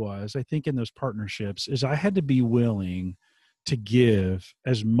key was, I think, in those partnerships is I had to be willing to give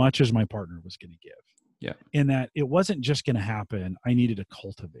as much as my partner was going to give. Yeah. And that it wasn't just going to happen. I needed to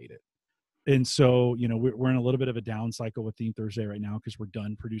cultivate it. And so, we're in a little bit of a down cycle with Theme Thursday right now because we're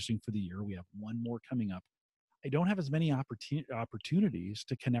done producing for the year. We have one more coming up. I don't have as many opportunities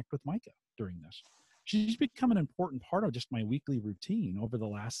to connect with Micah during this. She's become an important part of just my weekly routine over the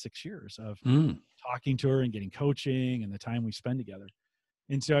last 6 years of talking to her and getting coaching and the time we spend together.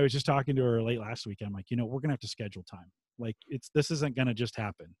 And so I was just talking to her late last week. I'm like, we're going to have to schedule time. Like this isn't going to just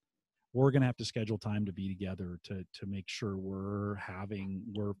happen. We're going to have to schedule time to be together to make sure we're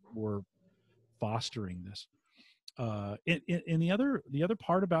fostering this. And the other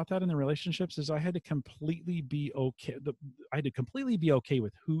part about that in the relationships is I had to completely be okay. I had to completely be okay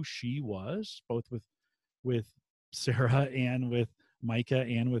with who she was, both with Sarah and with Micah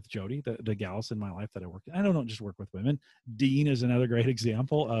and with Jody, the gals in my life that I work. I don't just work with women. Dean is another great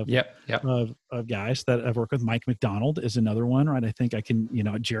example of of guys that I've worked with. Mike McDonald is another one, right? I think I can,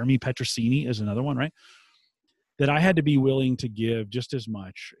 Jeremy Petrosini is another one, right? That I had to be willing to give just as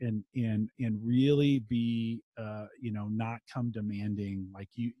much and really be, not come demanding like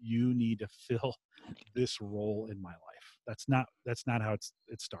you need to fill this role in my life. That's not how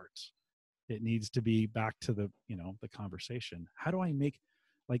it starts. It needs to be back to the conversation. How do I make,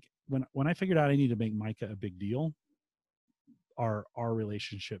 like when I figured out I need to make Micah a big deal, our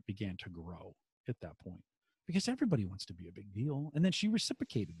relationship began to grow at that point because everybody wants to be a big deal. And then she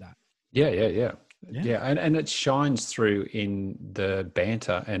reciprocated that. Yeah. And it shines through in the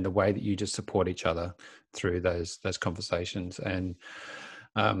banter and the way that you just support each other through those conversations. And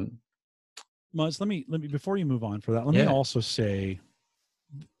Muzz, let me before you move on for that, let me also say,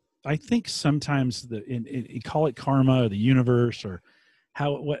 I think sometimes you call it karma or the universe or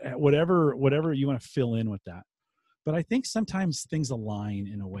whatever you want to fill in with that. But I think sometimes things align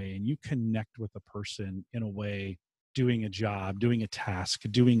in a way and you connect with a person in a way, doing a job, doing a task,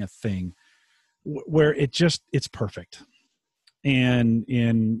 doing a thing where it's perfect. And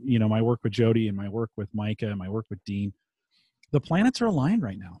in, my work with Jody and my work with Micah and my work with Dean, the planets are aligned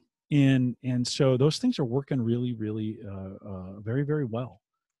right now. And so those things are working really, really, very, very well.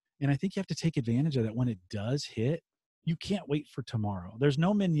 And I think you have to take advantage of that when it does hit. You can't wait for tomorrow. There's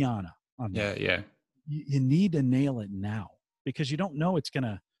no mañana on that. Yeah. You need to nail it now because you don't know it's going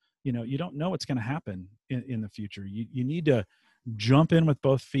to happen in the future. You need to jump in with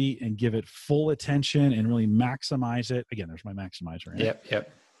both feet and give it full attention and really maximize it. Again, there's my maximizer. Right?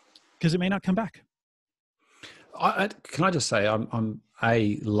 Yep. Because it may not come back. Can I just say I'm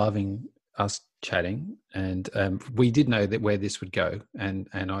loving us chatting, and we did know that where this would go, and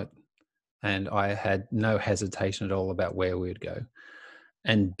I had no hesitation at all about where we would go,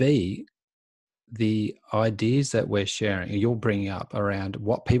 and B, the ideas that we're sharing, you're bringing up around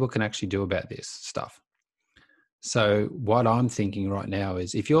what people can actually do about this stuff. So what I'm thinking right now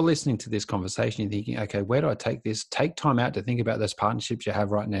is if you're listening to this conversation, you're thinking, okay, where do I take this? Take time out to think about those partnerships you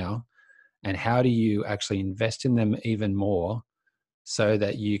have right now and how do you actually invest in them even more so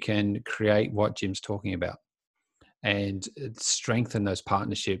that you can create what Jim's talking about and strengthen those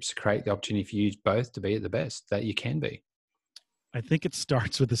partnerships, create the opportunity for you both to be at the best that you can be. I think it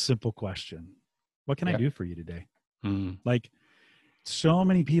starts with a simple question. What can I do for you today? Like so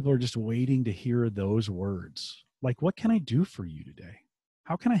many people are just waiting to hear those words. Like, what can I do for you today?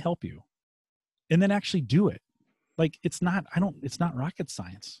 How can I help you? And then actually do it. Like, it's not rocket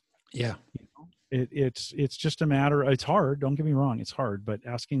science. Yeah. It's just a matter. It's hard. Don't get me wrong. It's hard, but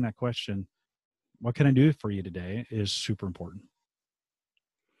asking that question, what can I do for you today, is super important.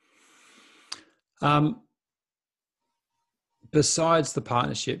 Besides the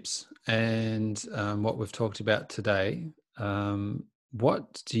partnerships and what we've talked about today,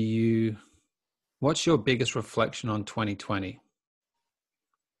 what's your biggest reflection on 2020?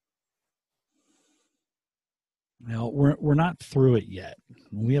 Well, we're not through it yet.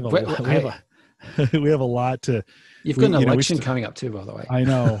 We have we have a lot to. You've got an election coming up too, by the way. I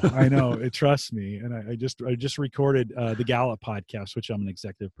know. Trust me. And I just recorded the Gallup podcast, which I'm an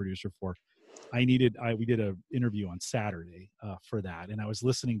executive producer for. we did an interview on Saturday for that, and I was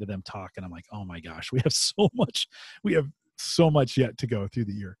listening to them talk, and I'm like, oh my gosh, we have so much yet to go through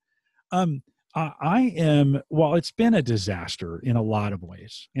the year. Well, it's been a disaster in a lot of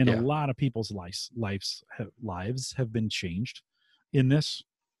ways, and a lot of people's lives have been changed in this.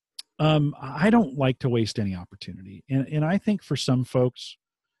 I don't like to waste any opportunity, and I think for some folks,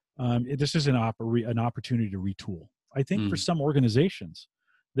 this is an opportunity to retool. I think for some organizations,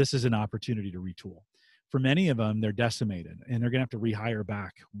 this is an opportunity to retool. For many of them, they're decimated and they're going to have to rehire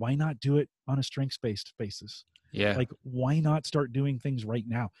back. Why not do it on a strengths-based basis? Yeah. Like, why not start doing things right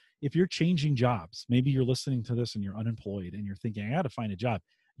now? If you're changing jobs, maybe you're listening to this and you're unemployed and you're thinking, I got to find a job.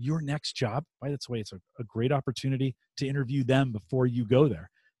 Your next job, by the way, it's a great opportunity to interview them before you go there,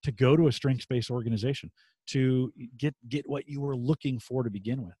 to go to a strengths-based organization, to get what you were looking for to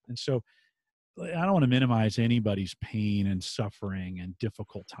begin with. And so I don't want to minimize anybody's pain and suffering and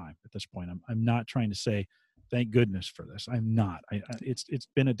difficult time at this point. I'm not trying to say, thank goodness for this. I'm not. It's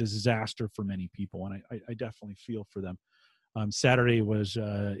been a disaster for many people, and I definitely feel for them. Saturday was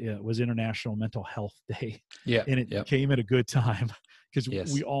International Mental Health Day, and it came at a good time because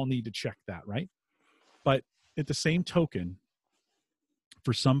we all need to check that, right? But at the same token,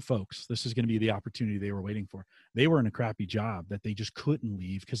 for some folks, this is going to be the opportunity they were waiting for. They were in a crappy job that they just couldn't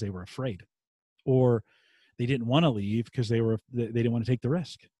leave because they were afraid, or they didn't want to leave because they didn't want to take the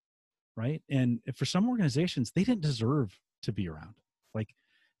risk, right? And for some organizations, they didn't deserve to be around. Like,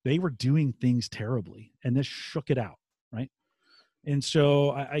 they were doing things terribly, and this shook it out, right? And so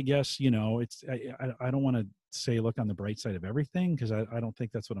I guess, it's I don't want to say look on the bright side of everything, because I don't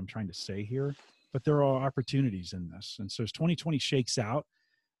think that's what I'm trying to say here. But there are opportunities in this. And so as 2020 shakes out,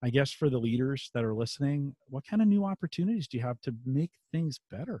 I guess for the leaders that are listening, what kind of new opportunities do you have to make things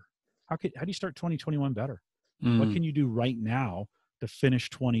better? How do you start 2021 better? What can you do right now to finish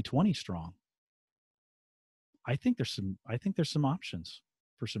 2020 strong? I think there's some options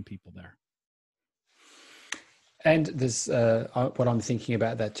for some people there. And there's what I'm thinking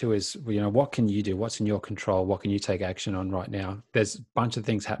about that too is, what can you do? What's in your control? What can you take action on right now? There's a bunch of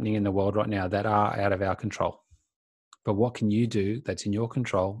things happening in the world right now that are out of our control. But what can you do that's in your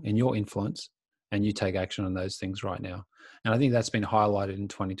control, in your influence, and you take action on those things right now? And I think that's been highlighted in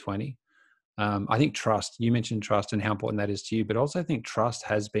 2020. I think trust, you mentioned trust and how important that is to you, but also I think trust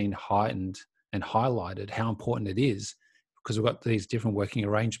has been heightened and highlighted how important it is, because we've got these different working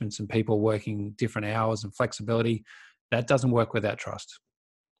arrangements and people working different hours and flexibility. That doesn't work without trust.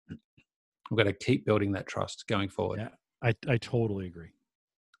 We've got to keep building that trust going forward. Yeah, I totally agree.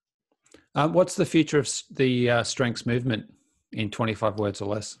 What's the future of the strengths movement in 25 words or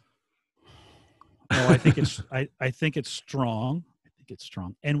less? Oh, I think it's I think it's strong. It's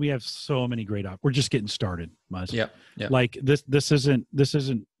strong, and we have so many great we're just getting started, Muzz. Yeah. Like this isn't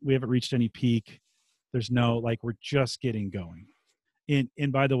we haven't reached any peak. There's we're just getting going.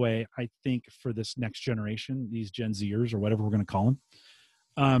 And by the way, I think for this next generation, these Gen Zers or whatever we're going to call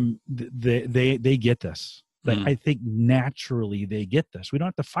them, they get this. I think naturally they get this. We don't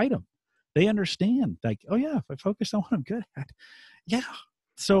have to fight them. They understand, oh yeah, if I focus on what I'm good at. Yeah.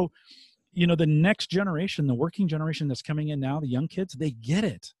 So, the next generation, the working generation that's coming in now, the young kids, they get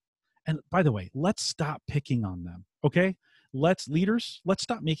it. And by the way, let's stop picking on them. Okay. Let's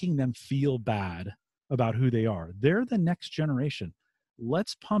stop making them feel bad about who they are. They're the next generation.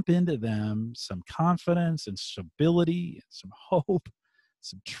 Let's pump into them some confidence and stability, some hope,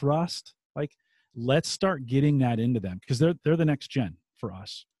 some trust. Let's start getting that into them, because they're the next gen for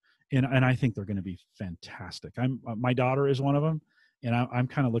us. And I think they're going to be fantastic. My daughter is one of them, and I'm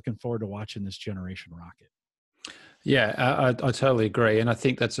kind of looking forward to watching this generation rock it. Yeah, I totally agree. And I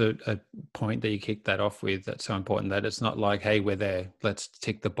think that's a point that you kicked that off with that's so important, that it's not like, hey, we're there, let's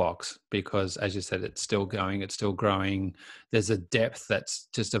tick the box, because as you said, it's still going, it's still growing. There's a depth that's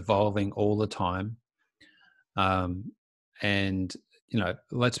just evolving all the time. And,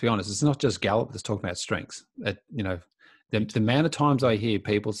 let's be honest, it's not just Gallup that's talking about strengths. The amount of times I hear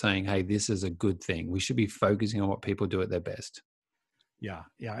people saying, hey, this is a good thing, we should be focusing on what people do at their best. Yeah.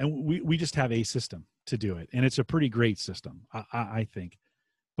 And we just have a system to do it. And it's a pretty great system, I think.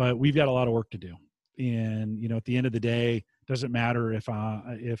 But we've got a lot of work to do. And, at the end of the day, it doesn't matter if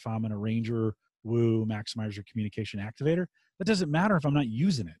I'm an arranger, woo, maximizer, communication activator. That doesn't matter if I'm not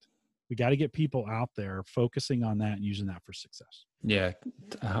using it. We got to get people out there focusing on that and using that for success. Yeah,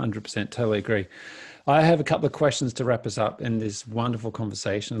 100%. Totally agree. I have a couple of questions to wrap us up in this wonderful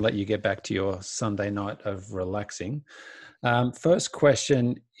conversation and let you get back to your Sunday night of relaxing. First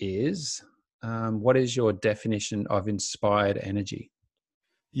question is, what is your definition of inspired energy?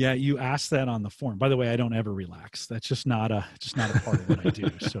 Yeah, you asked that on the form. By the way, I don't ever relax. That's just not a part of what I do.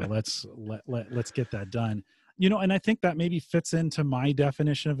 So let's get that done. And I think that maybe fits into my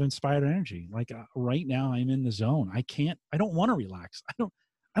definition of inspired energy. Like right now I'm in the zone. I don't want to relax.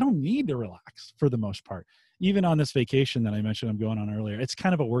 I don't need to relax for the most part. Even on this vacation that I mentioned I'm going on earlier, it's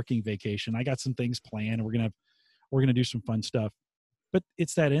kind of a working vacation. I got some things planned. We're going to do some fun stuff. But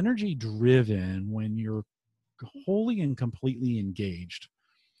it's that energy driven when you're wholly and completely engaged.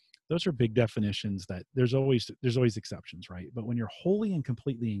 Those are big definitions that there's always exceptions, right? But when you're wholly and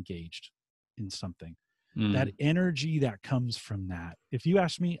completely engaged in something, that energy that comes from that, if you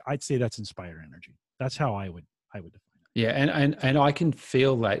ask me, I'd say that's inspired energy. That's how I would define it. Yeah, and I can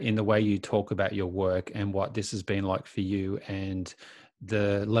feel that in the way you talk about your work and what this has been like for you, and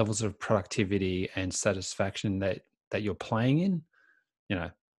the levels of productivity and satisfaction that you're playing in.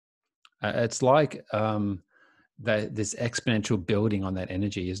 It's like this exponential building on that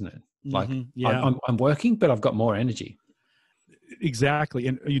energy, isn't it? Like I'm working, but I've got more energy. Exactly.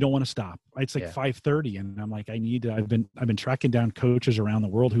 And you don't want to stop. It's like 5:30 and I'm like, I've been tracking down coaches around the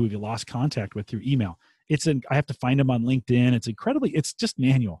world who have lost contact with through email. I have to find them on LinkedIn. It's just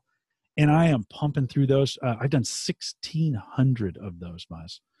manual. And I am pumping through those. I've done 1,600 of those,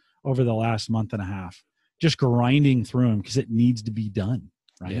 Buzz, over the last month and a half, just grinding through them because it needs to be done.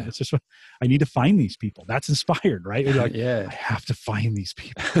 Right. Yeah. It's just I need to find these people. That's inspired, right? Like, I have to find these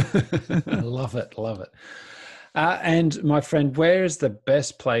people. I love it. Love it. And my friend, where is the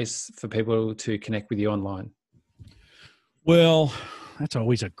best place for people to connect with you online? Well, that's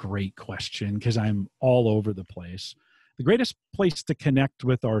always a great question because I'm all over the place. The greatest place to connect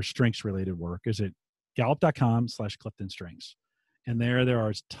with our strengths related work is at gallup.com/CliftonStrengths. And there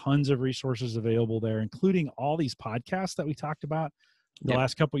are tons of resources available there, including all these podcasts that we talked about the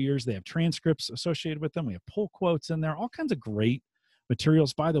last couple of years. They have transcripts associated with them. We have pull quotes in there, all kinds of great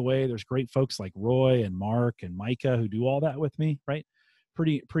materials. By the way, there's great folks like Roy and Mark and Micah who do all that with me, right?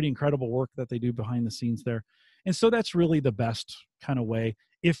 Pretty incredible work that they do behind the scenes there. And so that's really the best kind of way.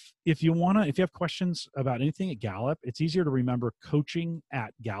 If you have questions about anything at Gallup, it's easier to remember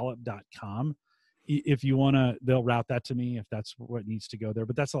coaching@gallup.com. If you want to, they'll route that to me if that's what needs to go there.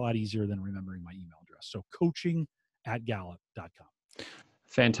 But that's a lot easier than remembering my email address. So coaching@gallup.com.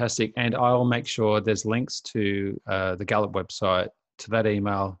 Fantastic. And I'll make sure there's links to the Gallup website, to that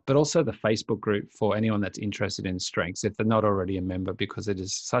email, but also the Facebook group for anyone that's interested in strengths, if they're not already a member, because it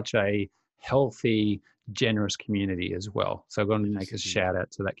is such a healthy, generous community as well. So I'm going to make a shout out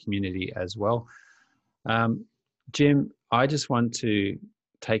to that community as well. Jim, I just want to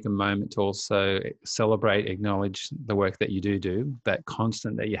take a moment to also celebrate, acknowledge the work that you do, that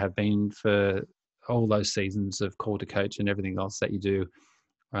constant that you have been for all those seasons of Call to Coach and everything else that you do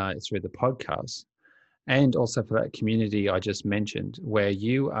through the podcast. And also for that community I just mentioned, where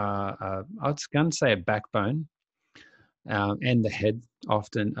you are, I was going to say a backbone and the head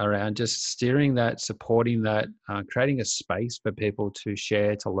often around just steering that, supporting that, creating a space for people to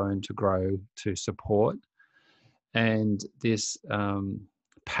share, to learn, to grow, to support. And this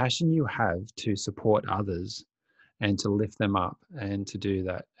passion you have to support others and to lift them up and to do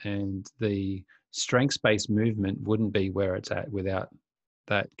that. And the strengths-based movement wouldn't be where it's at without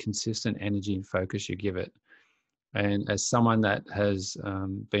that consistent energy and focus you give it. And as someone that has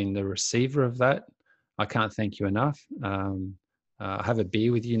been the receiver of that, I can't thank you enough. I'll have a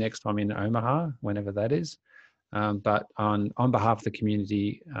beer with you next time in Omaha, whenever that is. But on behalf of the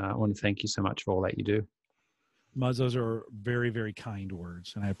community, I want to thank you so much for all that you do. Muzz, those are very, very kind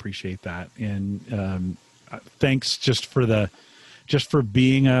words, and I appreciate that. And thanks just for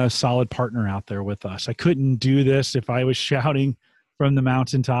being a solid partner out there with us. I couldn't do this if I was shouting from the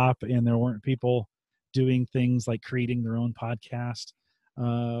mountaintop and there weren't people doing things like creating their own podcast.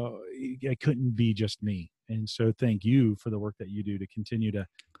 It couldn't be just me. And so thank you for the work that you do to continue to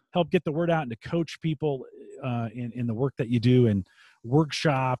help get the word out and to coach people in the work that you do in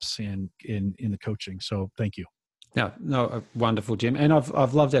workshops and in the coaching. So thank you. No, wonderful, Jim. And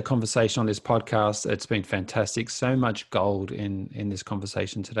I've loved our conversation on this podcast. It's been fantastic. So much gold in this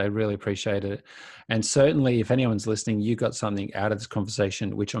conversation today. Really appreciate it. And certainly if anyone's listening, you got something out of this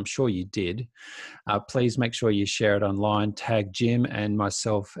conversation, which I'm sure you did. Please make sure you share it online, tag Jim and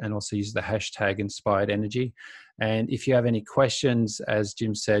myself, and also use the hashtag Inspired Energy. And if you have any questions, as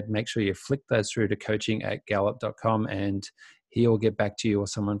Jim said, make sure you flick those through to coaching@gallup.com and he'll get back to you, or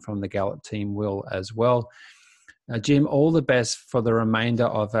someone from the Gallup team will as well. Jim, all the best for the remainder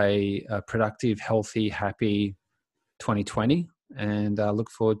of a productive, healthy, happy 2020. And I look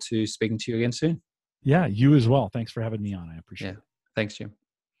forward to speaking to you again soon. Yeah, you as well. Thanks for having me on. I appreciate it. Thanks, Jim.